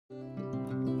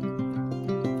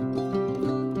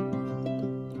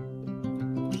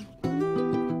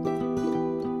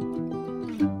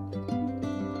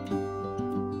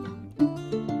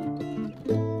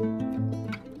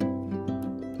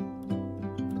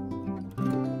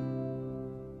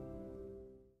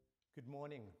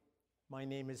My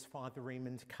name is Father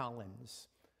Raymond Collins.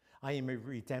 I am a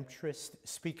Redemptorist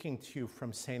speaking to you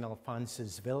from St.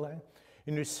 Alphonsus Villa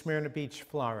in New Smyrna Beach,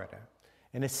 Florida,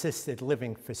 an assisted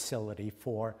living facility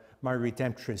for my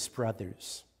Redemptorist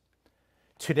brothers.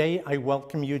 Today, I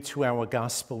welcome you to our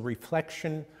Gospel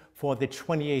reflection for the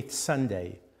 28th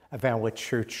Sunday of our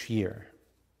church year.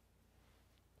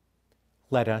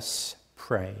 Let us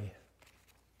pray.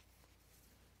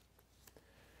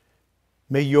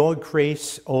 May your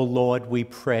grace, O Lord, we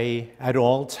pray, at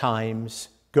all times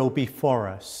go before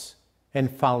us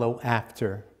and follow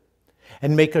after,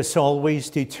 and make us always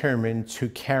determined to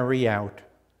carry out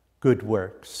good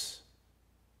works.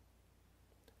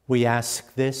 We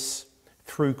ask this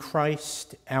through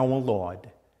Christ our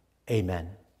Lord.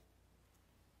 Amen.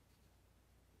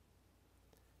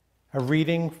 A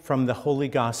reading from the Holy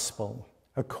Gospel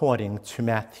according to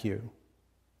Matthew.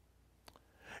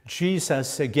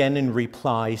 Jesus, again in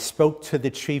reply, spoke to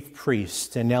the chief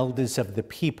priests and elders of the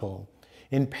people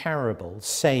in parables,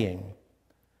 saying,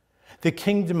 "The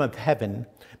kingdom of heaven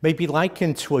may be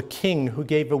likened to a king who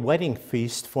gave a wedding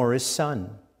feast for his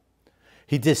son.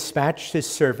 He dispatched his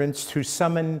servants to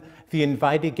summon the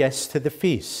invited guests to the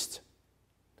feast,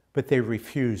 but they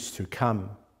refused to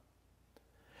come.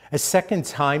 A second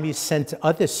time he sent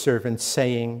other servants,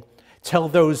 saying, 'Tell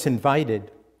those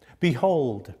invited,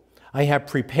 behold, I have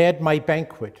prepared my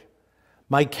banquet.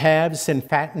 My calves and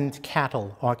fattened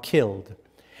cattle are killed,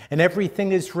 and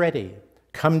everything is ready.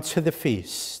 Come to the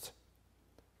feast.'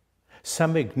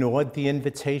 Some ignored the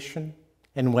invitation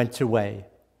and went away,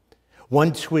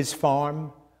 one to his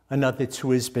farm, another to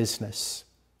his business.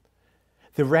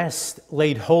 The rest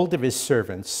laid hold of his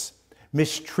servants,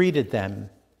 mistreated them,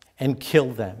 and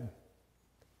killed them.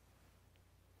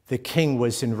 The king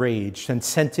was enraged and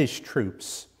sent his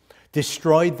troops,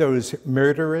 destroyed those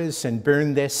murderers, and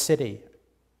burned their city.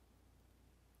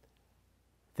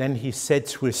 Then he said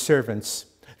to his servants,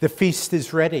 'The feast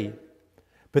is ready,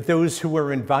 but those who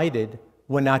were invited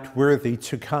were not worthy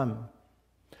to come.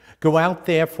 Go out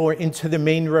therefore into the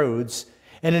main roads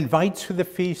and invite to the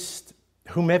feast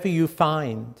whomever you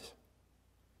find.'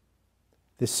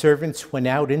 The servants went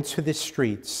out into the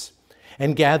streets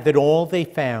and gathered all they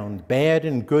found, bad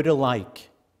and good alike,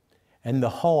 and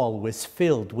the hall was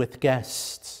filled with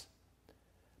guests.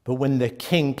 But when the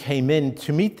king came in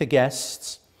to meet the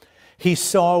guests, he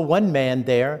saw one man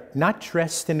there not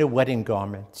dressed in a wedding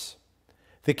garment.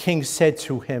 The king said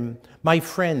to him, 'My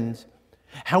friend,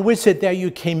 how is it that you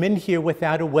came in here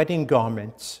without a wedding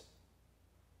garment?'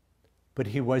 But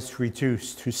he was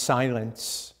reduced to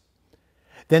silence.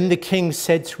 Then the king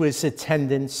said to his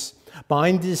attendants,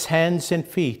 'Bind his hands and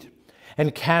feet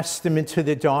and cast them into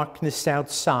the darkness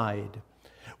outside,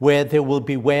 where there will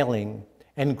be wailing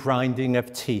and grinding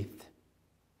of teeth.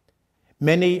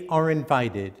 Many are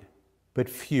invited, but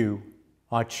few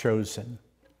are chosen.'"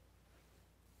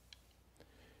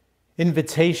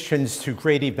 Invitations to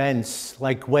great events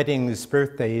like weddings,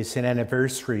 birthdays, and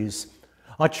anniversaries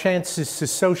are chances to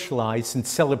socialize and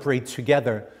celebrate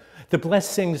together the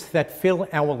blessings that fill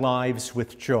our lives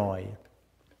with joy.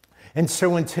 And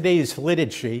so in today's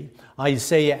liturgy,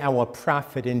 Isaiah, our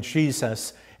prophet, and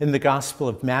Jesus in the Gospel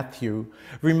of Matthew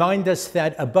remind us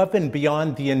that above and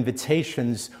beyond the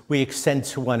invitations we extend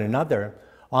to one another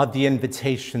are the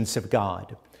invitations of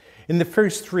God. In the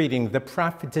first reading, the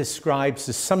prophet describes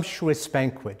a sumptuous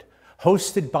banquet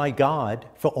hosted by God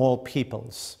for all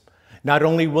peoples. Not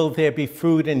only will there be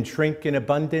food and drink in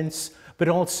abundance, but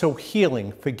also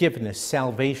healing, forgiveness,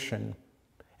 salvation,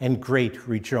 and great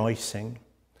rejoicing.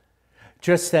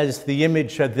 Just as the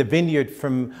image of the vineyard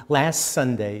from last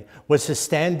Sunday was a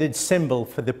standard symbol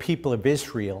for the people of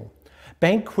Israel,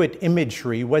 banquet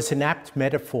imagery was an apt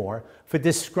metaphor for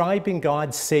describing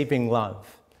God's saving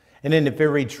love. And in a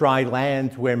very dry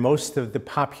land where most of the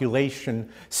population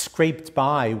scraped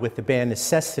by with the bare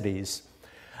necessities,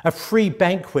 a free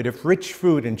banquet of rich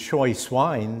food and choice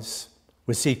wines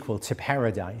was equal to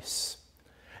paradise.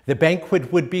 The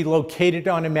banquet would be located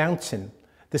on a mountain,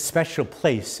 the special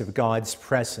place of God's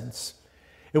presence.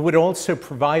 It would also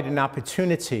provide an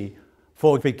opportunity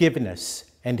for forgiveness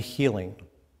and healing.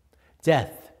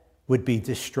 Death would be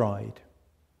destroyed.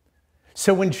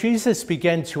 So when Jesus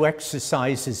began to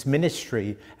exercise his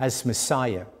ministry as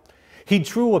Messiah, he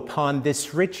drew upon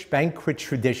this rich banquet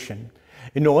tradition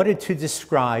in order to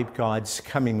describe God's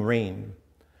coming reign.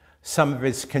 Some of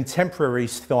his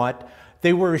contemporaries thought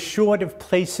they were assured of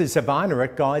places of honor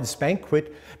at God's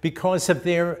banquet because of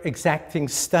their exacting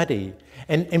study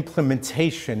and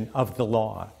implementation of the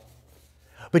law.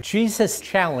 But Jesus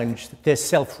challenged their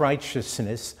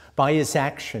self-righteousness by his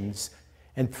actions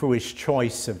and through his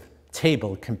choice of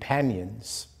table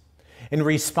companions. In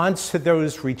response to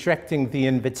those rejecting the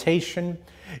invitation,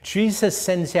 Jesus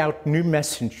sends out new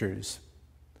messengers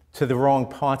to the wrong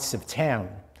parts of town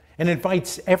and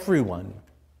invites everyone,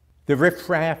 the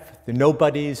riffraff, the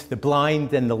nobodies, the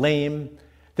blind and the lame,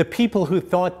 the people who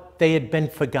thought they had been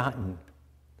forgotten.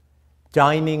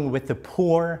 Dining with the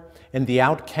poor and the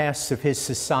outcasts of his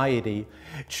society,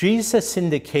 Jesus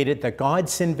indicated that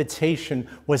God's invitation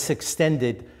was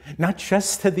extended not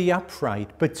just to the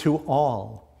upright, but to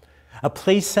all. A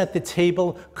place at the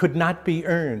table could not be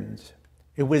earned.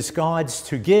 It was God's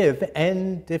to give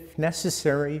and, if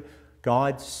necessary,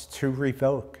 God's to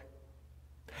revoke.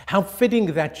 How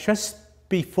fitting that just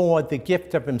before the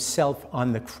gift of himself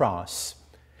on the cross,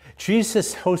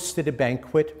 Jesus hosted a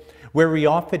banquet where he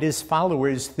offered his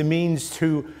followers the means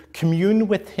to commune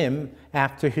with him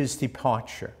after his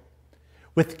departure.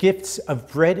 With gifts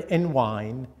of bread and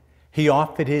wine, he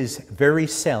offered his very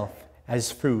self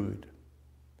as food.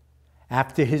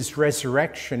 After his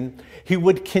resurrection, he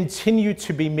would continue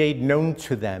to be made known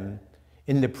to them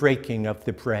in the breaking of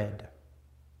the bread.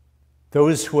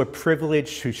 Those who are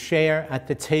privileged to share at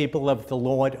the table of the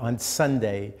Lord on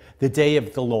Sunday, the day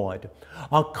of the Lord,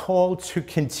 are called to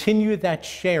continue that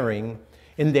sharing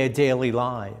in their daily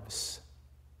lives.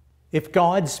 If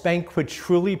God's banquet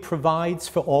truly provides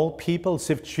for all peoples,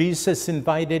 if Jesus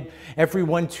invited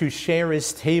everyone to share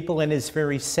his table and his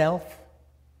very self,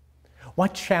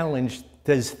 what challenge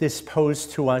does this pose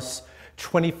to us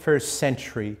 21st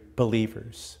century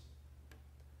believers?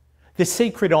 The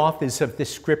sacred authors of the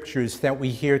scriptures that we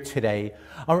hear today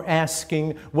are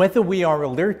asking whether we are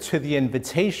alert to the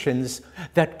invitations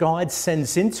that God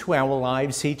sends into our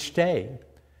lives each day.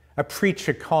 A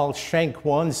preacher, Carl Schenck,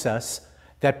 warns us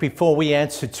that before we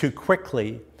answer too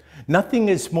quickly, nothing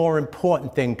is more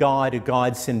important than God or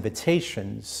God's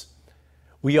invitations.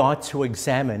 We ought to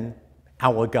examine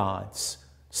our gods.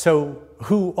 So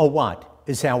who or what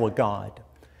is our God?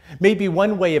 Maybe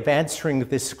one way of answering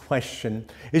this question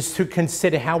is to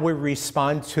consider how we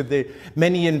respond to the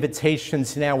many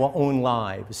invitations in our own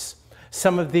lives.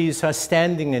 Some of these are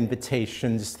standing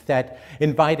invitations that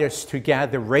invite us to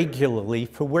gather regularly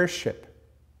for worship.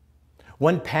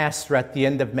 One pastor at the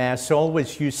end of Mass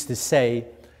always used to say,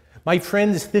 "My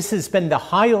friends, this has been the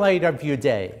highlight of your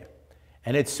day,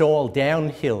 and it's all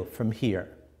downhill from here."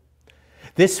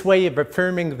 This way of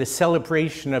affirming the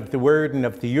celebration of the Word and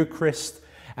of the Eucharist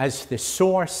as the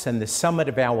source and the summit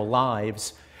of our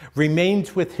lives remained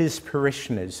with his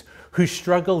parishioners who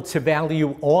struggled to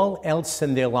value all else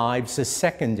in their lives as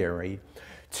secondary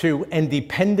to and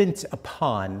dependent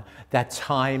upon that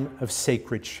time of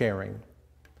sacred sharing.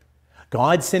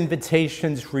 God's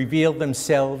invitations reveal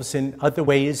themselves in other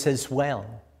ways as well.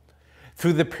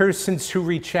 Through the persons who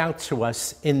reach out to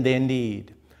us in their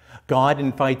need, God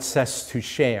invites us to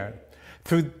share.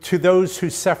 To those who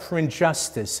suffer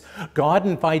injustice, God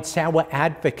invites our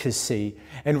advocacy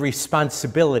and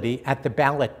responsibility at the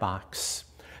ballot box.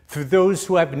 For those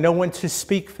who have no one to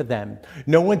speak for them,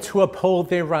 no one to uphold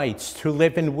their rights, to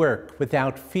live and work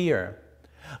without fear,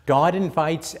 God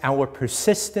invites our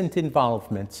persistent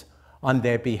involvement on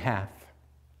their behalf.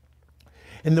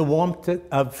 In the warmth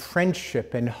of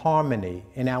friendship and harmony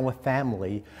in our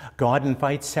family, God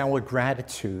invites our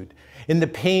gratitude. In the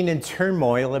pain and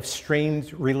turmoil of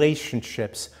strained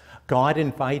relationships, God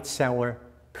invites our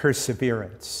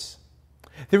perseverance.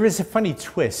 There is a funny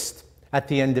twist at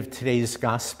the end of today's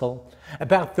gospel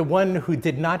about the one who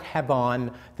did not have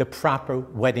on the proper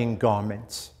wedding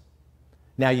garments.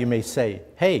 Now you may say,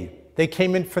 "Hey, they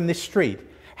came in from the street.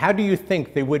 How do you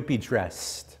think they would be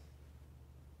dressed?"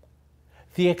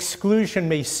 The exclusion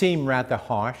may seem rather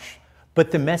harsh,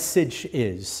 but the message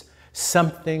is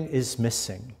something is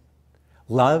missing.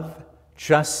 Love,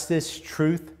 justice,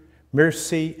 truth,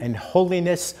 mercy, and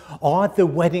holiness are the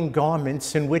wedding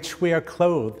garments in which we are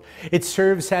clothed. It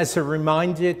serves as a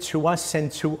reminder to us and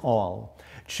to all.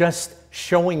 Just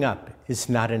showing up is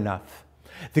not enough.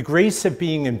 The grace of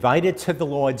being invited to the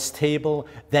Lord's table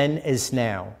then as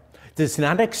now does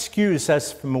not excuse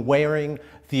us from wearing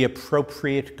the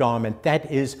appropriate garment, that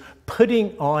is,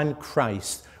 putting on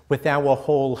Christ with our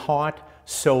whole heart,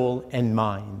 soul, and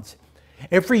mind.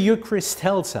 Every Eucharist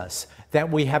tells us that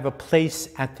we have a place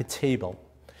at the table,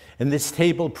 and this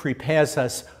table prepares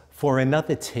us for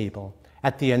another table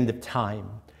at the end of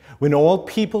time, when all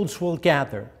peoples will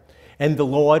gather, and the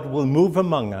Lord will move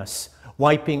among us,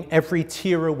 wiping every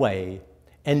tear away,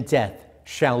 and death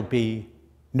shall be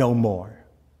no more.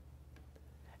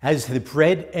 As the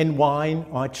bread and wine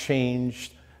are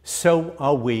changed, so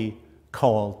are we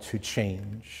called to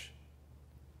change.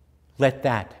 Let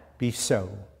that be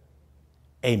so.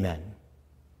 Amen.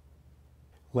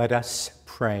 Let us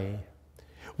pray.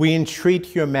 we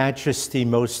entreat your majesty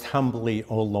most humbly,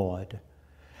 O Lord,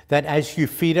 that as you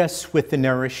feed us with the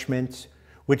nourishment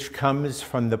which comes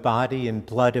from the body and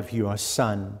blood of your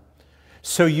Son,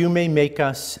 so you may make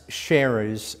us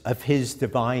sharers of his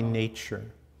divine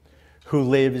nature, who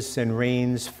lives and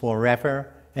reigns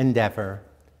forever and ever.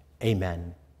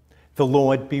 Amen. The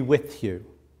Lord be with you.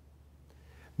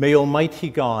 May Almighty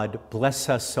God bless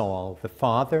us all, the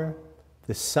Father,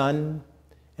 the Son,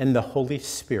 and the Holy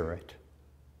Spirit.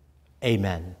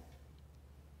 Amen.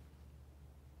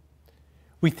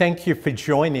 We thank you for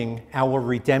joining our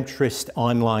Redemptorist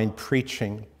online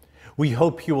preaching. We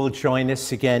hope you will join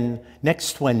us again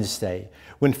next Wednesday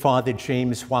when Father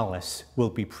James Wallace will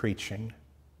be preaching.